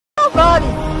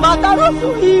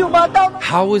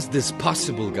How is this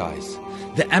possible, guys?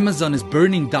 The Amazon is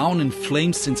burning down in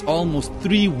flames since almost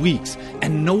 3 weeks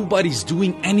and nobody's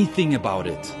doing anything about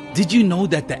it. Did you know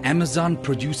that the Amazon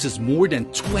produces more than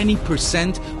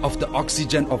 20% of the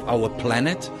oxygen of our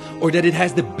planet? Or that it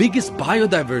has the biggest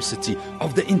biodiversity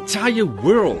of the entire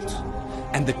world?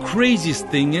 And the craziest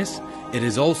thing is, it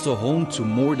is also home to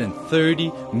more than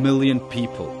 30 million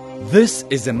people. This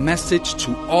is a message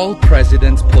to all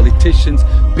presidents, politicians,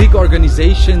 big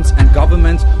organizations and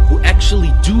governments who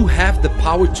actually do have the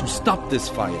power to stop this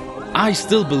fire. I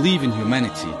still believe in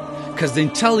humanity, because the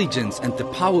intelligence and the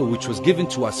power which was given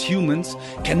to us humans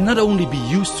can not only be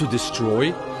used to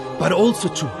destroy, but also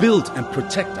to build and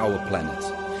protect our planet.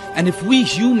 And if we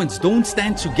humans don't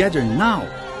stand together now,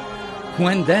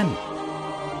 when then?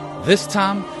 This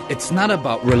time, it's not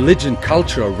about religion,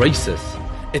 culture or races.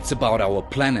 It's about our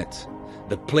planet,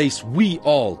 the place we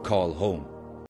all call home.